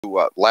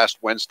last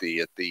Wednesday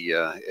at the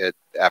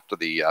after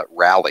the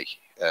rally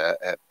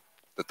that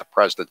the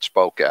president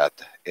spoke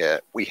at.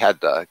 We had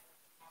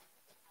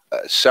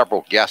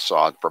several guests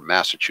on from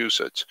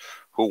Massachusetts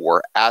who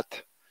were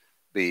at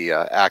the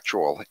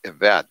actual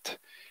event.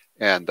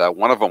 And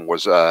one of them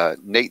was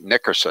Nate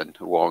Nickerson,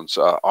 who owns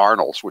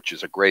Arnold's, which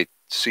is a great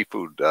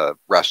seafood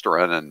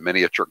restaurant and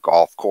miniature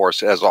golf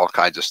course. It has all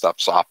kinds of stuff,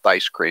 soft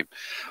ice cream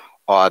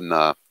on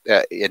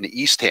in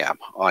Eastham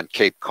on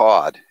Cape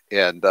Cod.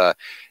 And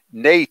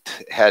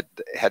Nate had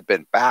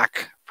been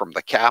back from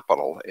the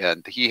Capitol,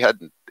 and he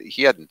hadn't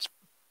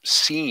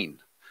seen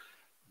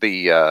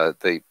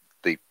the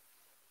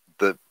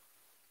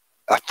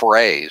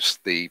phrase,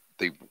 the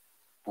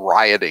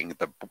rioting,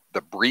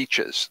 the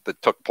breaches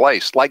that took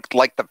place, like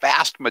the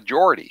vast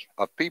majority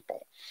of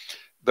people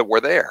that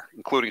were there,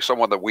 including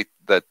someone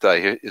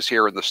that is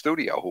here in the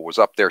studio who was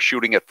up there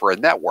shooting it for a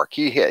network.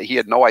 He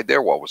had no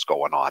idea what was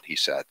going on, he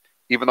said,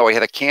 even though he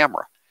had a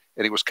camera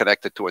and he was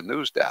connected to a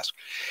news desk.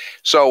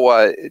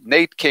 So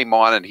Nate came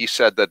on and he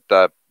said that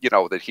that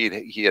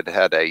he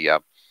had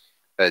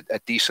a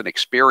decent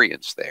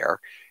experience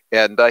there,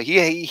 and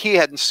he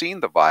hadn't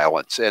seen the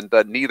violence, and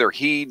neither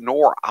he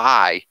nor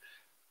I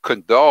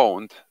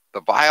condoned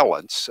the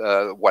violence,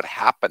 what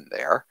happened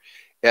there.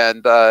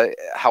 And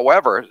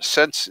however,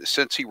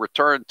 since he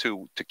returned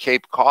to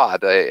Cape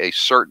Cod, a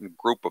certain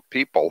group of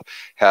people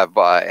have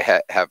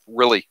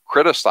really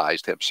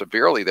criticized him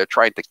severely. They're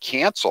trying to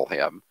cancel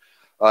him,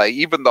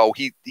 even though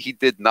he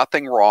did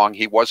nothing wrong.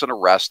 He wasn't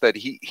arrested.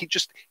 He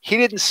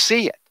didn't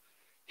see it.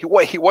 He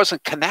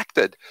wasn't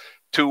connected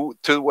to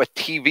a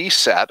TV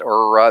set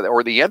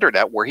or the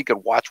internet where he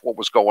could watch what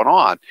was going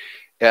on.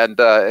 And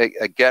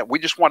again, we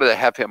just wanted to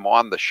have him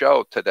on the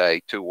show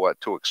today to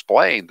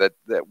explain that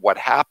what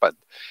happened.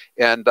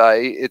 And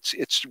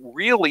it's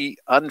really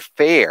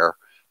unfair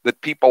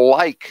that people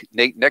like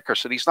Nate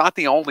Nickerson. He's not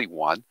the only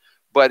one,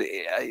 but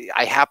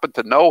I happen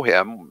to know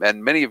him,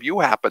 and many of you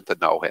happen to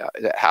know him,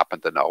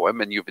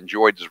 and you've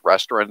enjoyed his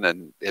restaurant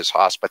and his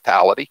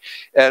hospitality.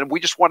 And we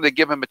just wanted to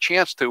give him a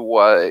chance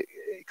to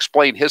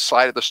explain his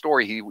side of the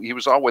story. He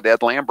was on with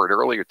Ed Lambert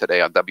earlier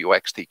today on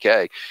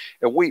WXTK,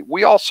 and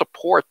we all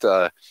support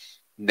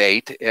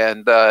Nate.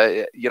 And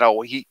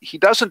he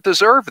doesn't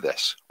deserve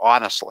this,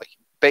 honestly.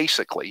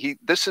 Basically,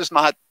 this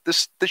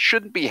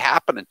shouldn't be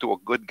happening to a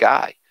good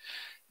guy.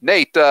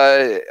 Nate,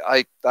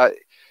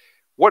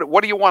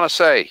 what do you want to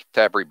say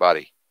to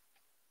everybody?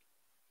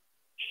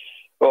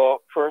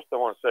 Well, first I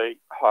want to say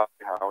hi,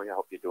 Howie. I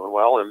hope you're doing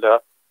well. And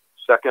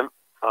second,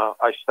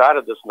 I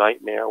started this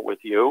nightmare with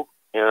you,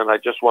 and I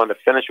just wanted to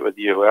finish it with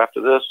you.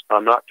 After this,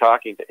 I'm not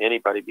talking to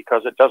anybody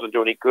because it doesn't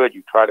do any good.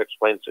 You try to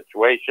explain the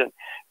situation,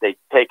 they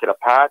take it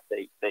apart.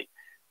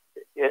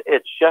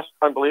 It's just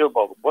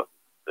unbelievable what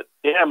the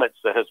damage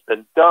that has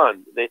been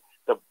done.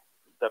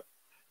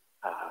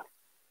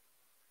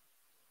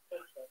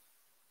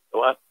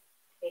 What?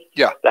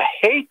 Yeah. The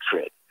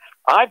hatred.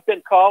 I've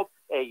been called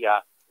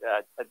a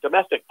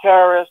domestic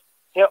terrorist,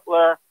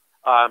 Hitler.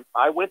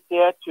 I went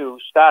there to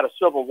start a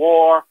civil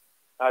war.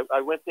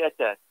 I went there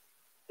to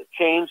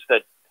change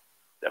the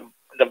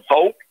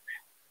vote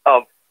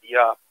of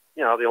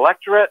the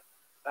electorate.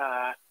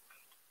 And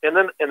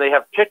they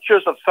have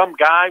pictures of some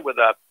guy with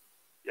a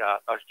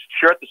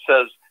shirt that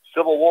says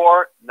Civil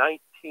War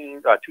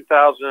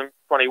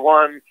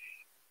 2021,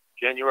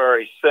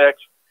 January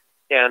 6th.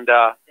 And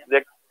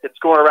it's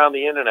going around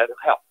the internet.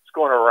 Hell, it's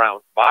going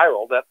around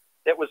viral that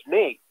it was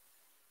me.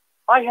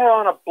 I had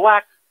on a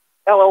black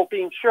LL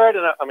Bean shirt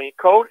and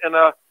coat and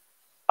a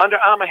Under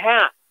Armour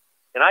hat,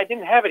 and I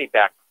didn't have any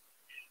back.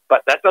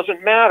 But that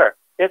doesn't matter.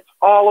 It's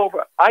all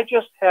over. I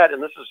just had,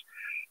 and this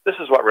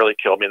is what really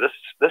killed me.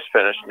 This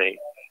finished me.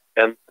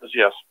 And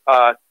yes,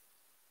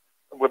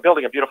 we're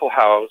building a beautiful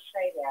house.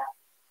 Say that.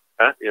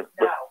 Huh?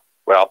 No.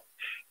 Well,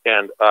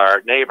 and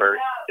our neighbor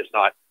is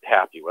not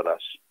happy with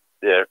us.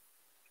 They're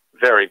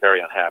very,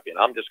 very unhappy. And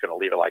I'm just going to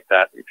leave it like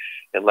that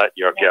and let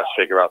your guests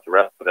figure out the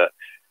rest of it,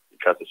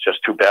 because it's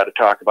just too bad to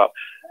talk about.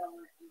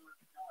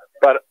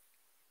 But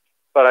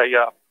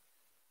I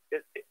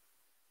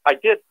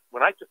did,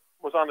 when I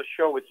was on the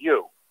show with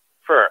you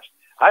first,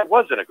 I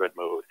was in a good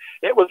mood.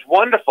 It was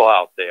wonderful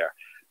out there.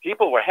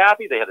 People were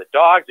happy. They had the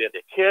dogs. They had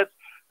their kids.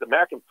 The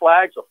American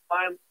flags were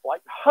flying,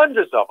 like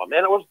hundreds of them.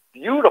 And it was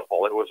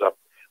beautiful. It was a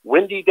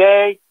windy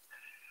day.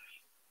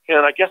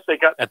 And I guess they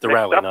got at the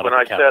rally, up when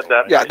I said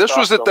that. Yeah, this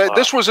was at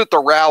the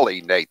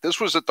rally, Nate. This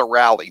was at the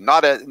rally,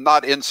 not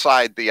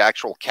inside the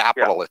actual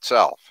Capitol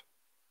itself.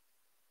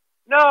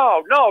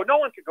 No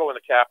one could go in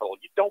the Capitol.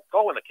 You don't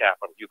go in the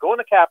Capitol. You go in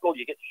the Capitol,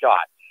 you get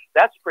shot.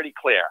 That's pretty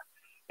clear.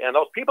 And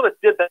those people that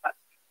did that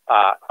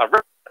are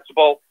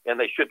reprehensible, and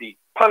they should be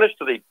punished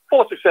to the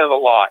fullest extent of the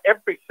law.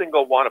 Every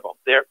single one of them.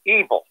 They're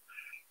evil.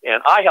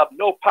 And I have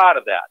no part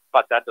of that,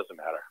 but that doesn't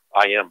matter.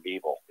 I am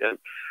evil. And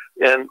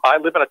I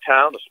live in a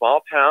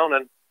small town,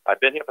 and I've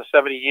been here for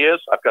 70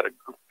 years. I've got a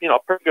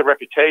pretty good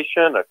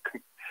reputation.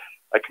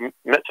 I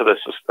commit to this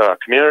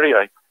community.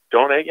 I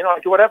donate. I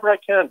do whatever I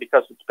can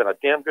because it's been a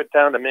damn good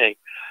town to me.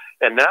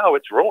 And now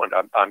it's ruined.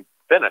 I'm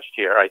finished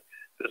here.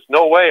 there's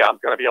no way I'm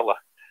going to be able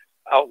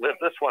to outlive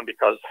this one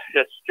because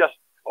it's just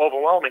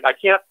overwhelming. I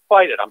can't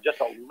fight it. I'm just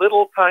a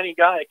little tiny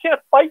guy. I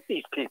can't fight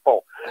these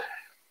people.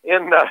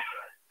 And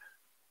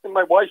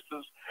my wife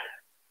is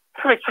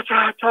having such a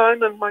hard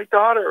time, and my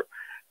daughter,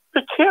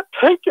 they can't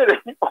take it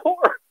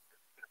anymore.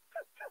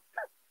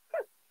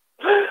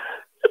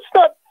 It's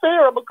not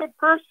fair. I'm a good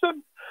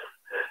person.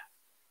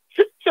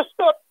 It's just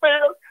not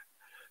fair.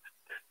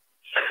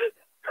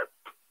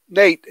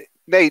 Nate,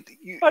 I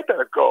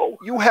gotta go.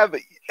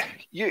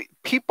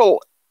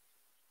 People.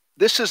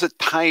 This is a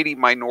tiny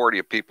minority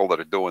of people that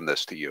are doing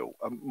this to you.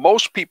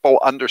 Most people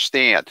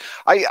understand.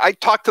 I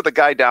talked to the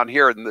guy down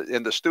here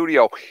in the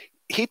studio.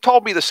 He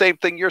told me the same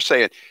thing you're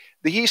saying.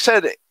 He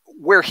said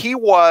where he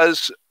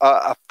was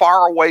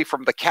far away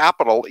from the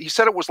Capitol, he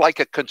said it was like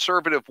a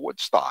conservative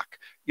Woodstock.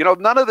 You know,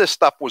 none of this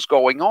stuff was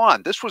going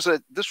on. This was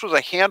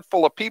a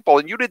handful of people,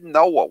 and you didn't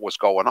know what was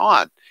going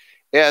on.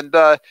 And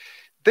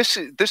this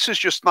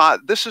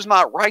is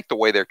not right the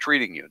way they're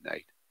treating you,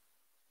 Nate.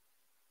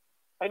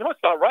 I know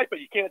it's not right, but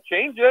you can't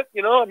change it.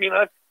 You know, I mean,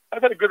 I've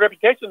had a good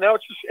reputation. Now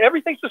it's just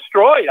everything's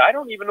destroyed. I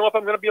don't even know if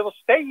I'm going to be able to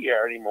stay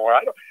here anymore.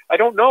 I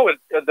don't know.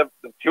 The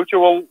future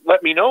will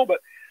let me know,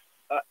 but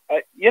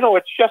you know,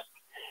 it's just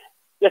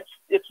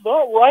it's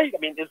not right. I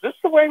mean, is this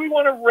the way we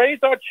want to raise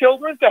our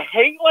children, to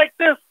hate like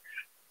this?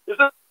 Is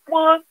this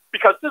one?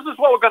 Because this is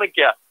what we're going to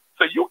get.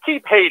 So you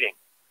keep hating,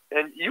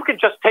 and you can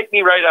just take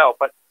me right out.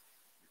 But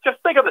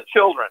just think of the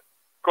children.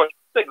 Of course,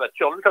 think of the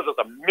children because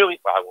there's a million.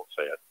 Well, I won't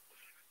say it.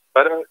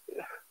 But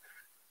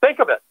think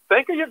of it.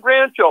 Think of your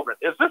grandchildren.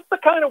 Is this the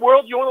kind of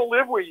world you want to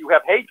live, where you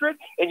have hatred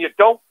and you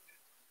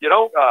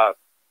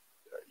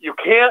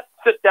can't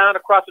sit down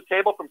across the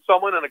table from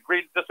someone and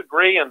agree to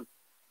disagree and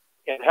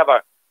have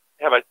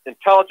an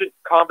intelligent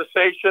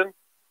conversation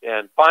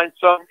and find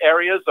some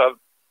areas of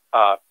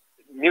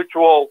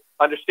mutual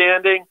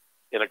understanding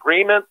and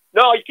agreement?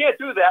 No, you can't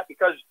do that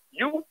because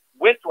you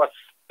went to a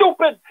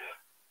stupid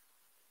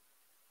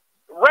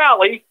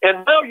rally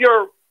and now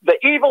you're the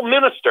evil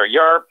minister.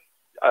 You're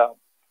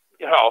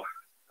you know,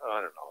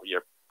 I don't know.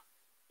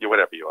 You're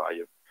whatever you are.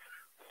 You're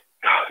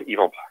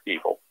evil.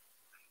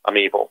 I'm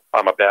evil.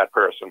 I'm a bad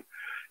person,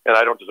 and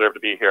I don't deserve to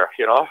be here.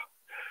 You know,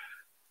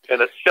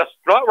 and it's just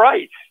not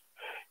right.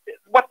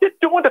 What they're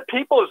doing to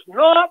people is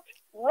not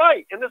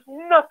right, and there's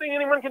nothing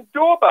anyone can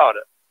do about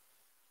it.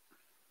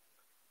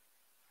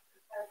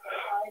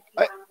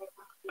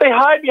 They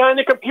hide behind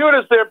the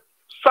computers. They're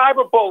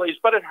cyber bullies,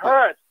 but it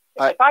hurts.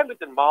 If I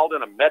lived in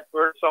Malden or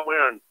Medford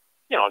somewhere, and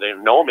you know, they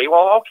know me.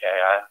 Well, okay,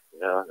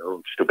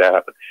 it's too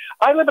bad. But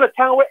I live in a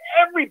town where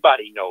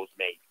everybody knows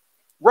me.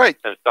 Right.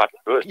 And it's not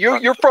good.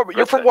 You're from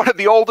one of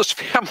the oldest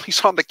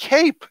families on the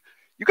Cape.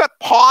 You got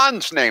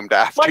ponds named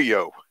after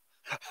you.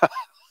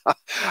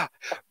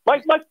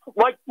 My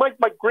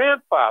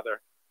grandfather,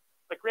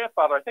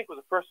 I think, was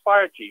the first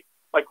fire chief.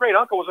 My great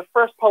uncle was the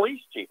first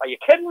police chief. Are you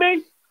kidding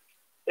me?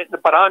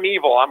 But I'm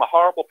evil. I'm a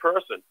horrible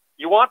person.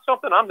 You want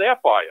something? I'm there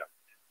for you.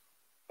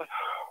 But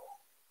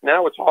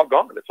now it's all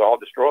gone. It's all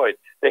destroyed.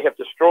 They have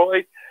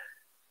destroyed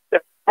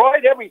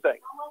everything.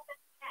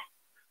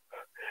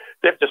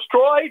 They've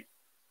destroyed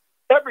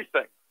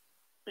everything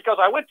because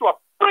I went to a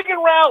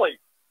friggin' rally.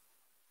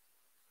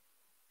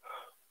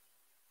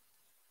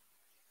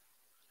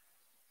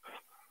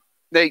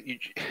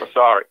 Nate, I'm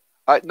sorry.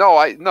 I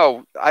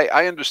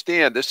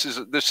understand. This is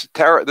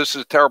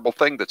a terrible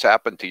thing that's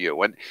happened to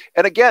you. And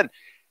again,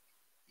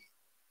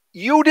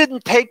 you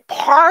didn't take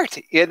part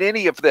in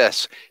any of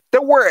this.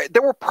 There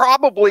were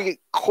probably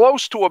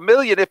close to 1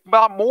 million, if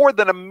not more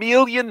than 1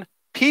 million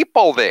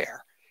people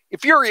there.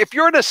 If you're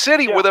in a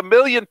city with 1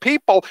 million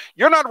people,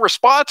 you're not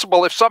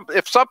responsible if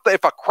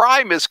a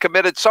crime is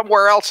committed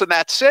somewhere else in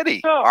that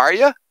city, are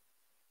you?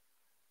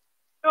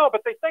 No,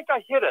 but they think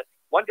I hit it.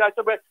 One guy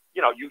said,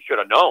 you know, you should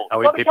have known.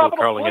 How many people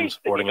calling in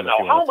supporting him?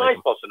 How am I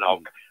supposed to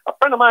know? A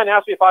friend of mine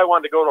asked me if I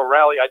wanted to go to a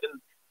rally. I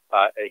didn't.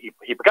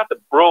 He got the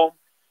broom.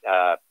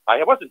 I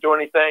wasn't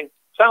doing anything.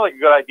 Sounded like a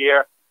good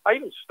idea. I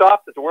even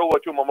stopped at the World War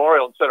II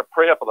Memorial and said a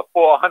prayer for the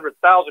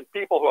 400,000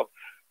 people who have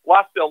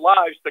lost their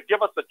lives to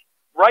give us the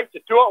right to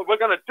do what we're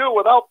going to do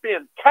without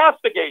being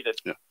castigated.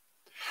 Yeah.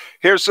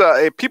 Here's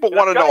people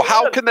want to know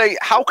how can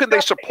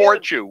they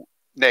support you,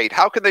 Nate?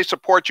 How can they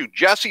support you?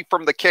 Jesse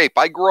from the Cape.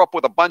 I grew up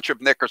with a bunch of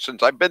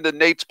Nickersons. I've been to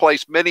Nate's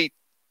place many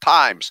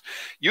times.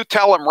 You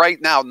tell him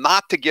right now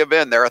not to give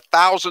in. There are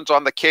thousands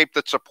on the Cape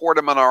that support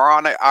him and are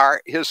on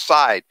his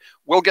side.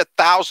 We'll get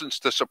thousands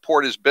to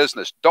support his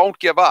business. Don't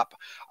give up.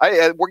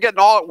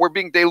 We're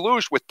being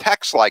deluged with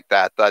texts like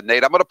that,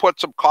 Nate. I'm going to put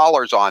some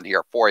callers on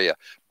here for you.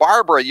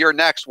 Barbara, you're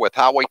next with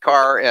Howie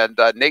Carr and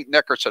Nate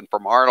Nickerson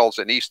from Arnold's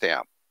in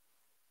Eastham.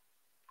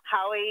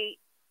 Howie,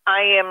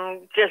 I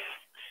am just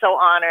so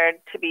honored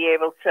to be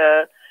able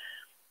to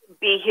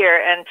be here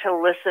and to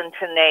listen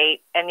to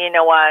Nate. And you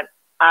know what?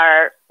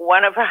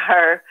 One of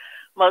our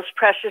most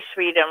precious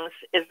freedoms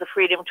is the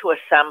freedom to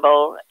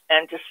assemble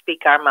and to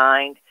speak our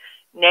mind.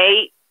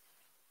 Nate,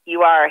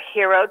 you are a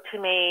hero to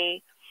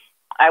me.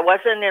 I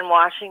wasn't in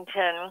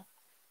Washington,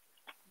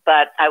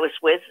 but I was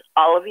with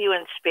all of you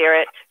in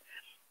spirit.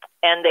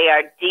 and they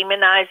are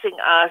demonizing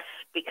us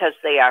because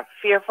they are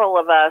fearful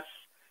of us.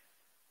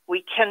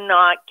 We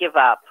cannot give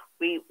up.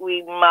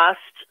 We must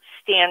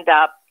stand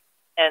up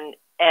and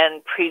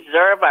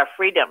preserve our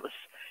freedoms,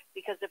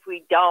 because if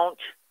we don't,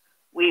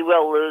 we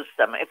will lose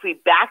them. If we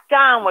back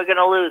down, we're going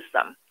to lose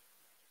them.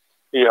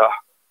 Yeah.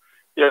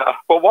 Yeah.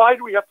 But why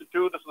do we have to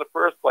do this in the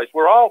first place?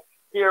 We're all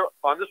here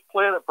on this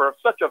planet for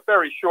such a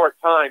very short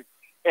time.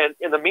 And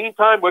in the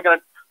meantime, we're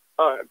going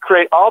to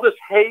create all this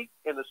hate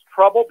and this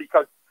trouble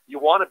because you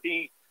want to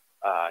be,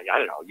 I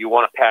don't know, you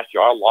want to pass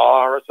your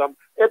law or something.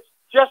 It's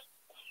just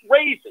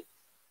crazy.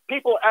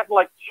 People act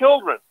like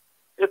children.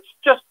 It's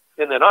just,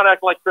 and they're not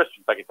acting like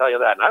Christians, I can tell you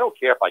that. And I don't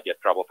care if I get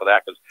trouble for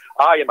that, because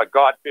I am a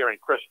God-fearing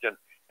Christian,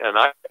 and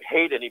I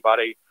hate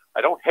anybody.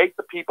 I don't hate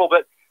the people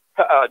that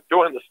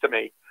doing this to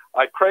me.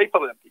 I pray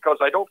for them because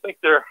I don't think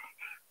they're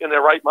in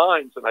their right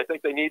minds, and I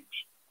think they need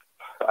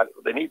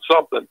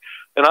something.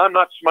 And I'm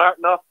not smart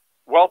enough,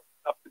 well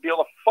enough to be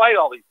able to fight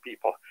all these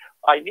people.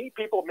 I need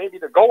people maybe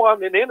to go on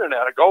the internet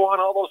or go on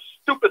all those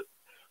stupid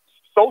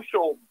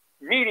social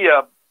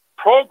media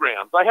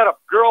programs. I had a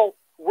girl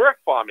work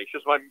for me. She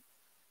was my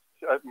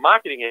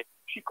marketing agent.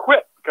 She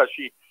quit because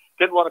she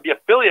didn't want to be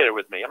affiliated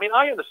with me. I mean,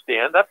 I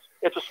understand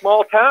it's a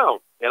small town,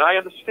 and I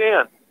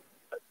understand.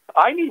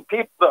 I need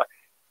people to,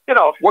 you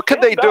know. What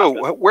could they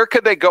do? Where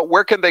could they go?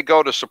 Where can they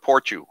go to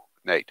support you,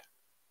 Nate?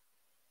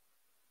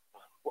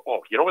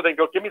 Oh, you know where they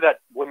go? Give me that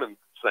women's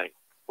thing.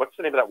 What's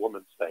the name of that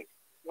women's thing?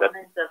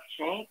 Women of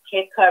Change?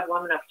 Cape Cod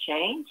Women of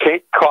Change?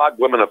 Cape Cod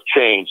Women of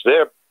Change.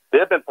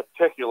 They've been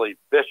particularly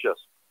vicious.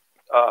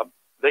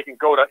 They can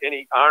go to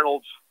any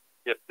Arnold's.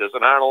 If there's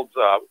an Arnold's,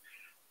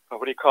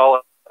 what do you call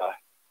it?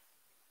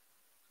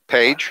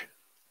 Page?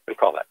 What do you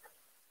call that?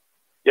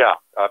 Yeah,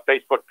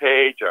 Facebook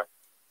page or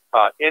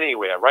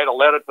anywhere. Write a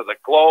letter to the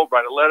Globe,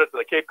 write a letter to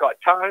the Cape Cod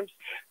Times.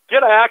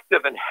 Get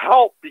active and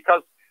help,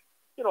 because,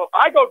 you know,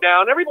 I go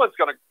down, everyone's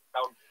going to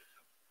go down.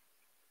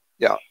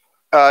 Yeah.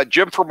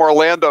 Jim from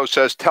Orlando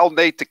says, tell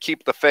Nate to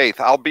keep the faith.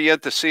 I'll be in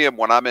to see him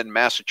when I'm in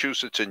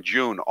Massachusetts in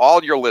June.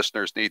 All your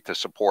listeners need to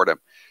support him.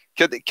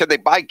 Can they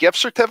buy gift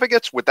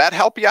certificates? Would that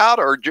help you out,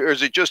 or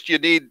is it just you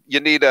need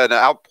an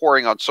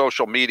outpouring on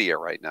social media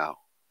right now?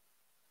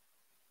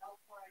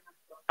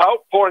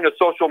 Outpouring of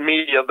social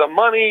media. The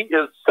money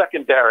is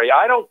secondary.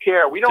 I don't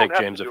care. We don't Take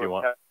have James to do if you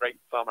want. a great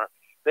summer.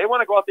 They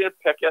want to go out there and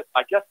pick it.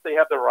 I guess they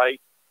have the right.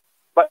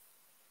 But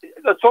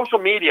the social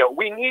media,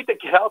 we need to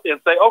get out there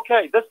and say,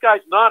 okay, this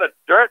guy's not a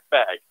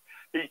dirtbag.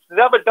 He's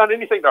never done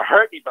anything to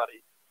hurt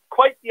anybody.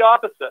 Quite the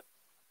opposite.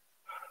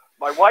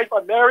 My wife,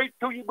 I married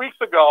 2 weeks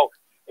ago,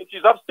 and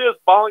she's upstairs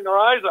bawling her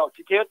eyes out.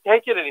 She can't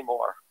take it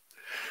anymore.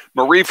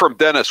 Marie from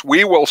Dennis,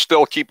 we will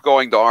still keep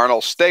going to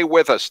Arnold. Stay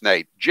with us,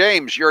 Nate.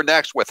 James, you're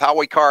next with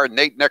Howie Carr and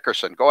Nate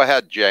Nickerson. Go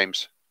ahead,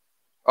 James.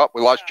 Oh,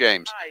 we lost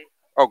James. Hi.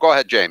 Oh, go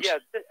ahead, James. Yes,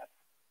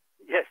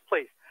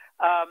 please.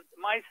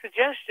 My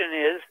suggestion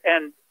is,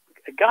 and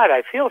God,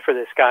 I feel for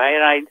this guy,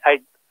 and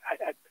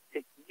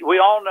we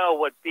all know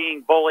what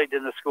being bullied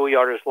in the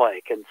schoolyard is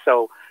like, and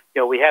so,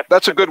 you know, we have.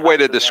 That's a good way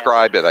to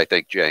describe it, I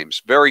think,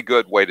 James. Very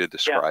good way to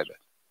describe it.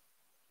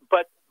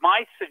 But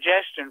my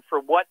suggestion for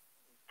what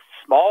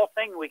small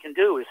thing we can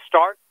do is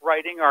start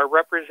writing our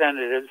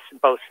representatives,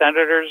 both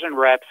senators and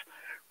reps,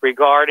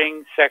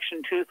 regarding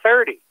Section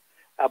 230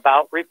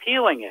 about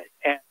repealing it.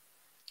 And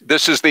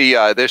this is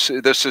gives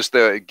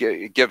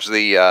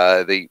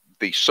the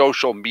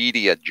social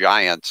media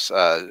giants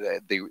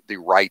the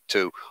right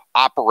to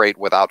operate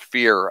without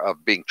fear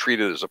of being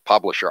treated as a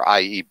publisher,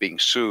 i.e., being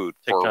sued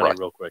for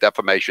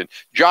defamation.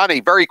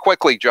 Johnny, very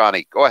quickly,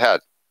 Johnny, go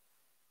ahead.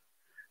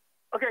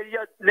 Okay,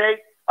 yeah, Nate.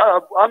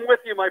 I'm with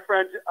you, my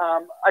friend.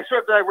 I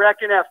served in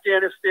Iraq and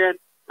Afghanistan.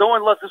 No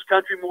one loves this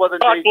country more than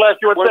me. God bless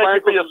you, and thank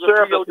you for your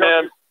service,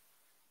 man.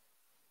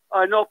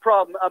 No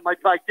problem. My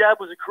dad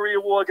was a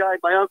Korean War guy.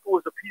 My uncle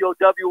was a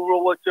POW in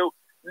World War II.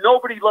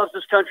 Nobody loves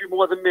this country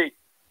more than me.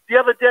 The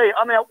other day,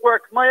 I'm at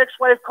work. My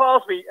ex-wife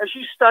calls me, and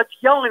she starts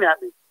yelling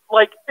at me.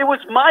 Like, it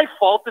was my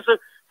fault. I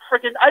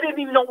didn't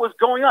even know what was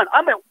going on.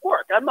 I'm at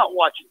work. I'm not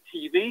watching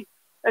TV.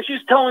 And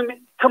she's telling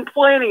me,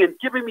 complaining and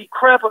giving me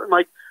crap. I'm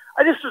like,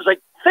 I just was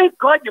like, thank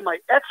God you're my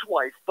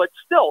ex-wife, but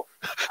still,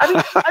 I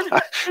mean,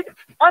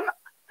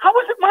 how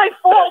is it my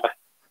fault?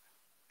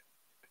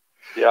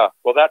 Yeah,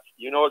 well,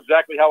 you know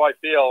exactly how I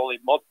feel. Only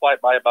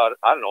multiplied by about,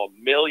 I don't know,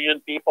 1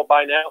 million people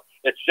by now.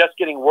 It's just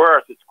getting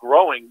worse. It's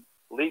growing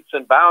leaps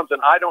and bounds,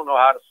 and I don't know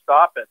how to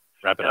stop it.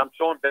 And I'm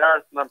so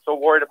embarrassed, and I'm so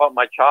worried about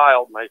my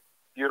child, my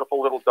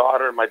beautiful little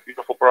daughter, and my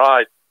beautiful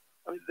bride.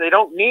 I mean, they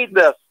don't need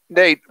this.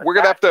 Nate, we're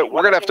gonna have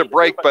to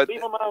break, but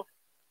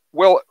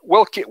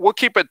we'll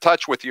keep in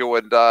touch with you,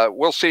 and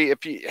we'll see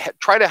if you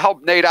try to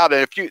help Nate out.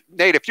 And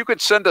if you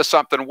could send us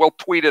something, we'll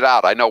tweet it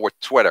out. I know with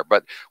Twitter,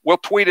 but we'll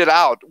tweet it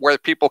out where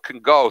people can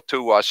go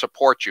to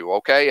support you.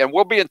 Okay, and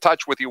we'll be in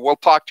touch with you. We'll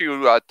talk to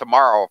you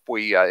tomorrow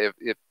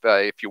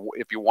if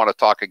you want to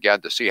talk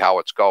again to see how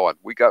it's going.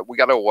 We got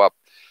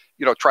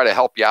to try to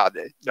help you out.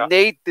 Yeah.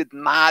 Nate did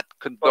not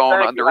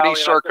condone under any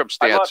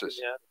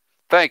circumstances.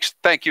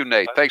 Thank you,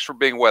 Nate. Thanks for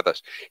being with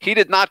us. He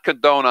did not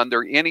condone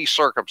under any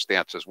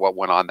circumstances what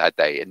went on that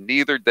day, and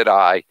neither did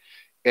I.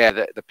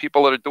 And the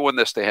people that are doing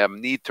this to him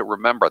need to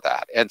remember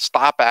that and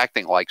stop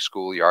acting like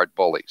schoolyard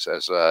bullies,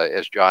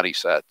 as Johnny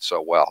said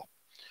so well.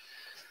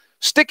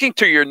 Sticking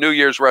to your New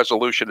Year's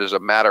resolution is a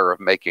matter of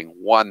making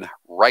one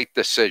right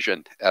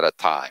decision at a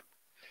time.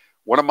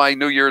 One of my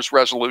New Year's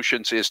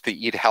resolutions is to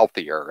eat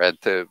healthier and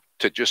to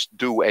just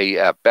do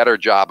a better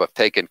job of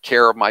taking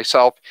care of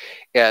myself.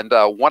 And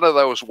one of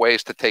those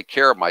ways to take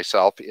care of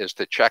myself is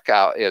to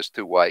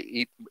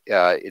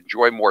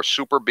enjoy more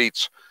Super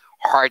Beets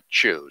Heart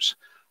Chews.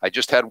 I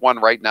just had one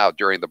right now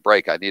during the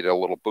break. I needed a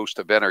little boost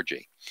of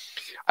energy.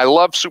 I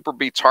love Super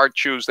Beets Heart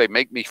Chews. They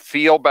make me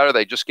feel better.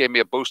 They just gave me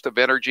a boost of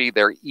energy.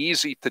 They're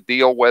easy to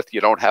deal with. You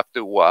don't have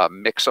to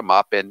mix them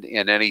up in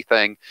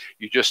anything.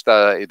 You just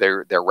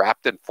they're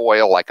wrapped in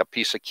foil like a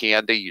piece of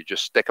candy. You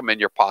just stick them in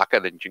your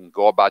pocket and you can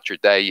go about your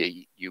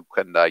day. You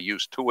can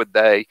use 2 a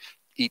day,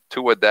 eat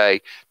 2 a day.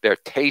 They're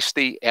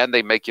tasty and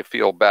they make you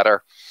feel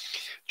better.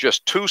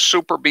 Just 2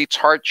 Super Beets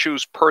Heart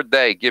Chews per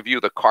day give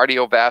you the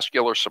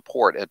cardiovascular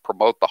support and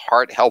promote the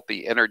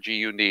heart-healthy energy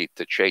you need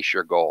to chase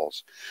your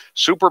goals.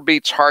 Super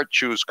Beets Heart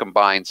Chews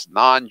combines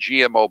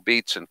non-GMO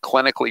beets and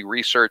clinically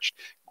researched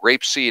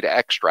grapeseed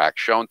extract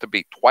shown to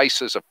be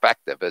twice as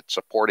effective at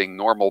supporting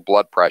normal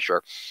blood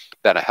pressure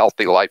than a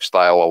healthy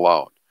lifestyle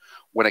alone.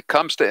 When it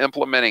comes to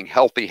implementing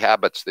healthy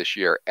habits this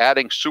year,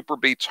 adding Super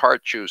Beets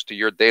Heart Chews to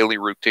your daily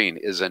routine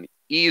is an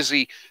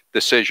easy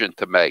decision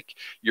to make.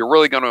 You're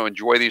really going to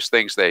enjoy these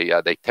things. They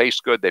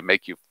taste good. They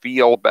make you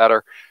feel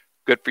better.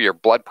 Good for your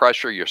blood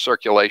pressure, your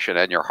circulation,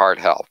 and your heart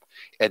health.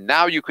 And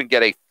now you can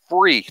get a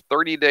free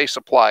 30-day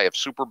supply of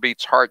Super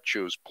Beets Heart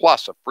Chews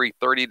plus a free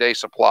 30-day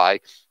supply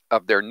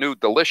of their new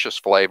delicious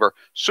flavor,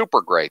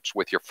 Super Grapes,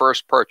 with your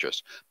first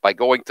purchase by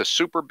going to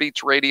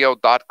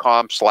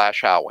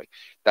superbeetsradio.com/Howie.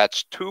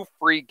 That's 2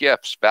 free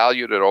gifts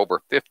valued at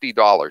over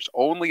 $50,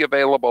 only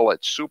available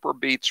at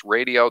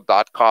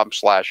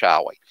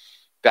superbeetsradio.com/Howie.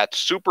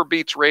 That's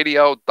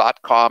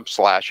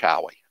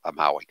superbeetsradio.com/Howie. I'm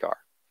Howie Carr.